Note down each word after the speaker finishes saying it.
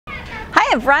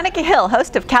I'm Veronica Hill,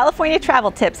 host of California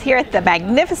Travel Tips here at the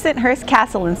magnificent Hearst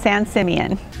Castle in San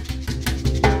Simeon.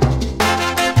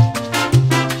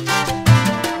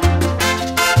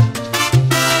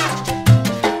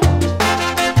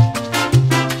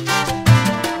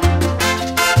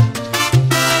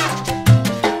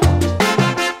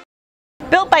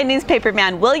 Built by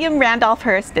newspaperman William Randoph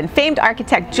Hearst and famed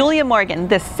architect Julia Morgan,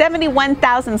 this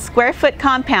 71,000 square foot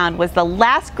compound was the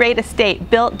last great estate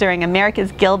built during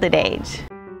America's Gilded Age.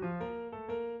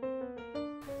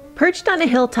 Perched on a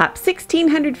hilltop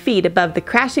 1,600 feet above the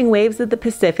crashing waves of the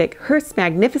Pacific, Hearst's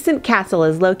magnificent castle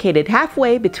is located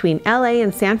halfway between LA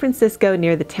and San Francisco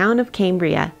near the town of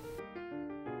Cambria.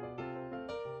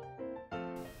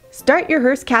 Start your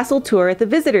Hearst Castle tour at the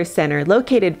Visitor Center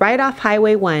located right off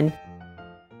Highway 1.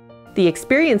 The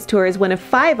Experience Tour is one of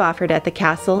 5 offered at the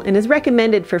castle and is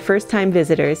recommended for first-time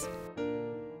visitors.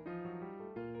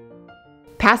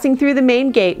 Passing through the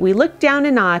main gate, we look down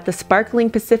in awe at the sparkling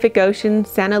Pacific Ocean,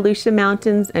 Santa Lucia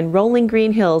Mountains, and rolling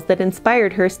green hills that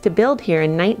inspired Hearst to build here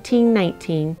in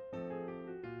 1919.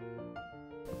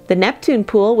 The Neptune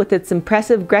Pool, with its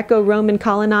impressive Greco-Roman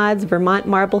colonnades, Vermont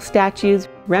marble statues,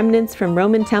 remnants from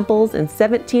Roman temples, and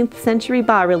 17th century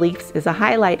bas-reliefs, is a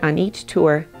highlight on each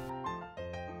tour.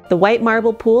 The white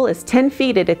marble pool is 10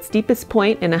 feet at its deepest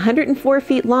point and 104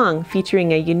 feet long,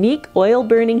 featuring a unique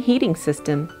oil-burning heating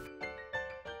system.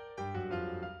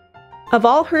 Of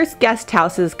all Hearst guest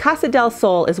houses, Casa del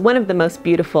Sol is one of the most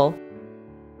beautiful.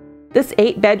 This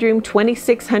 8-bedroom,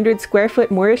 2,600 square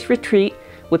foot Moorish retreat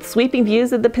with sweeping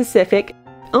views of the Pacific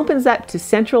opens up to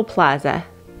Central Plaza.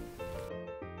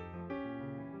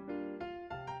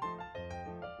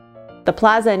 The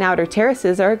plaza and outer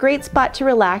terraces are a great spot to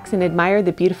relax and admire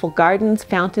the beautiful gardens,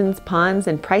 fountains, ponds,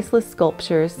 and priceless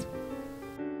sculptures.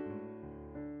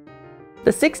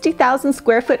 The 60,000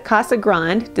 square foot Casa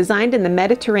Grande, designed in the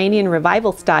Mediterranean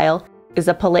Revival style, is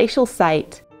a palatial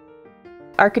site.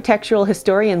 Architectural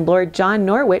historian Lord John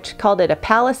Norwich called it a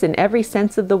palace in every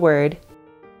sense of the word.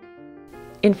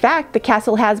 In fact, the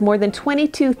castle has more than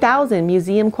 22,000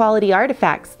 museum-quality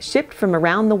artifacts shipped from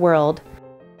around the world.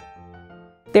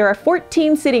 There are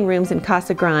 14 sitting rooms in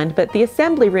Casa Grande, but the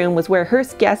assembly room was where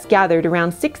Hearst guests gathered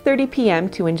around 6:30 p.m.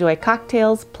 to enjoy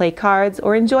cocktails, play cards,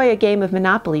 or enjoy a game of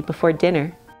Monopoly before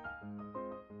dinner.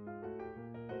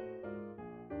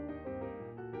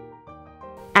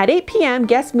 At 8 p.m.,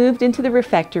 guests moved into the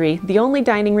refectory, the only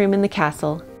dining room in the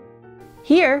castle.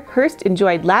 Here, Hearst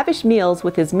enjoyed lavish meals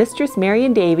with his mistress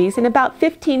Marion Davies and about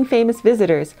 15 famous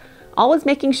visitors, always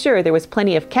making sure there was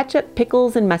plenty of ketchup,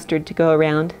 pickles, and mustard to go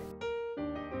around.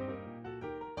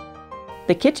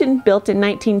 The kitchen, built in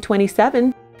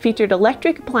 1927, featured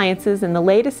electric appliances and the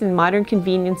latest in modern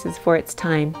conveniences for its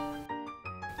time.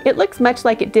 It looks much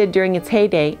like it did during its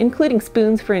heyday, including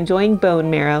spoons for enjoying bone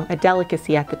marrow, a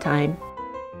delicacy at the time.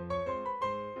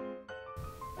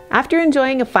 After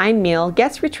enjoying a fine meal,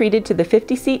 guests retreated to the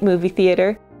 50-seat movie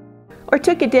theater or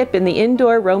took a dip in the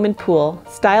indoor Roman pool,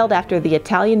 styled after the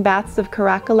Italian baths of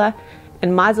Caracalla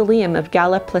and mausoleum of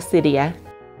Galla Placidia.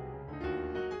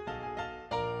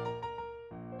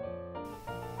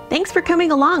 Thanks for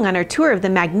coming along on our tour of the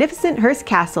magnificent Hearst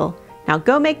Castle. Now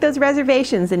go make those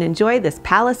reservations and enjoy this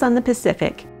palace on the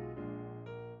Pacific.